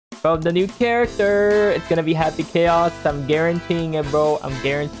From the new character, it's gonna be Happy Chaos. I'm guaranteeing it, bro. I'm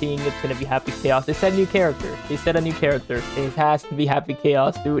guaranteeing it's gonna be Happy Chaos. They said new character. They said a new character. It has to be Happy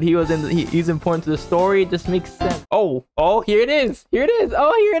Chaos, dude. He's important to the story. It just makes sense. Oh, here it is. Here it is.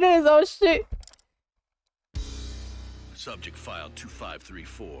 Oh, here it is. Oh shit. Subject file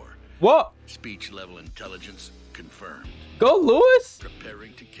 2534. What? Speech level intelligence confirmed. Goldlewis?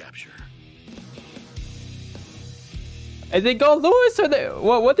 Preparing to capture. Is it Goldlewis or they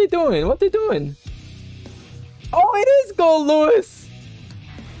what they doing? What they doing? Oh, it is Goldlewis.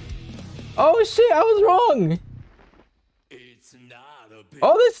 Oh shit, I was wrong. It's not a big...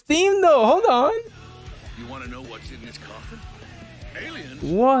 Oh, this theme though. Hold on. You want to know what's in this coffin? Aliens?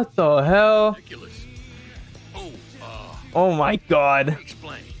 What the hell? Ridiculous. Oh my god.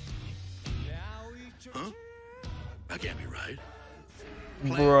 Explain. Huh? That can't be right.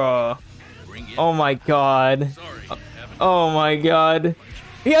 Bruh. Oh my god. Sorry. Oh my god.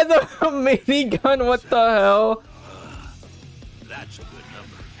 He has a minigun. What the hell? That's a good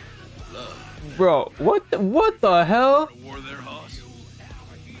number. Love. Bro, what the hell? War there, Hoss.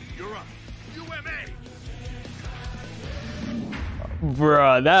 You're up. UMA.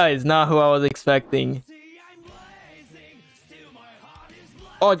 Bruh, that is not who I was expecting.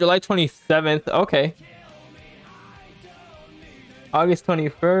 Oh, July 27th. Okay. August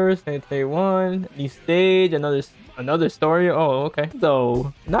 21st, 2021. New stage, another story. Oh, okay.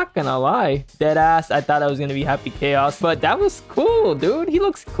 So, not gonna lie. Deadass, I thought I was gonna be Happy Chaos, but that was cool, dude. He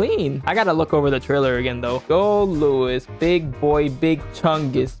looks clean. I gotta look over the trailer again, though. Goldlewis, big boy, big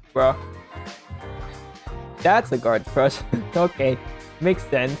chungus, bro. That's a guard crush. Okay, makes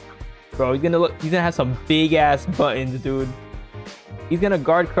sense. Bro, he's gonna have some big ass buttons, dude. He's gonna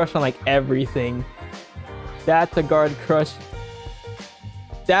guard crush on like everything. That's a guard crush.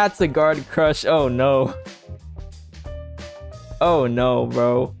 That's a guard crush. Oh no. Oh no,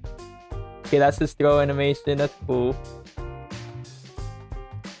 bro. Okay, that's his throw animation. That's cool.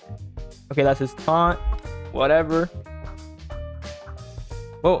 Okay, that's his taunt. Whatever.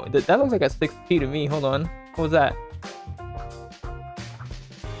 Whoa, that looks like a 6P to me. Hold on. What was that?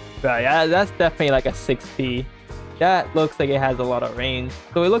 Right, yeah, that's definitely like a 6P. That looks like it has a lot of range.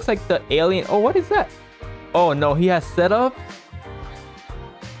 So it looks like the alien. Oh, what is that? Oh no, he has setup.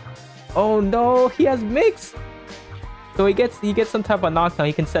 Oh no, he has mix. So he gets some type of knockdown.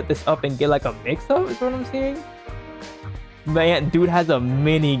 He can set this up and get like a mix up, is what I'm saying. Man, dude has a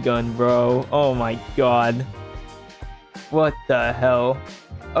minigun, bro. Oh my god. What the hell?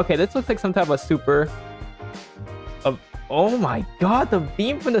 Okay, this looks like some type of super. Oh my god, the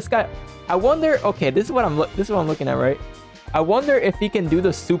beam from the sky. I wonder. Okay, this is what I'm looking at, right? I wonder if he can do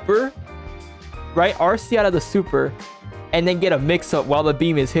the super, right? RC out of the super, and then get a mix up while the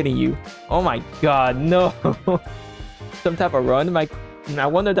beam is hitting you. Oh my god, no. Some type of run. Like, I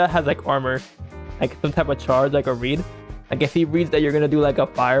wonder if that has like armor, like some type of charge, like a read. Like if he reads that you're gonna do like a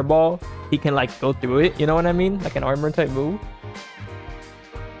fireball, he can like go through it. You know what I mean? Like an armor type move.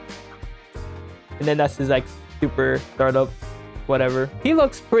 And then that's his like super startup, whatever. He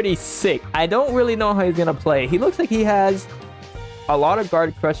looks pretty sick. I don't really know how he's gonna play. He looks like he has a lot of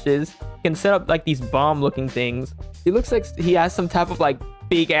guard crushes. He can set up like these bomb looking things. He looks like he has some type of like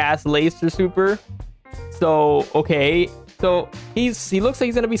big ass laser super. So okay, so he looks like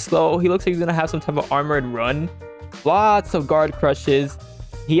he's gonna be slow. He looks like he's gonna have some type of armored run. Lots of guard crushes.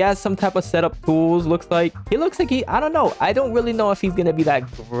 He has some type of setup tools. Looks like I don't know. I don't really know if he's gonna be that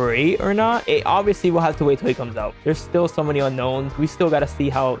great or not. Obviously we'll have to wait till he comes out. There's still so many unknowns. We still gotta see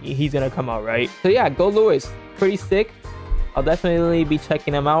how he's gonna come out, right? So yeah, Goldlewis, pretty sick. I'll definitely be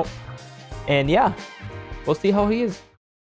checking him out. And yeah, we'll see how he is.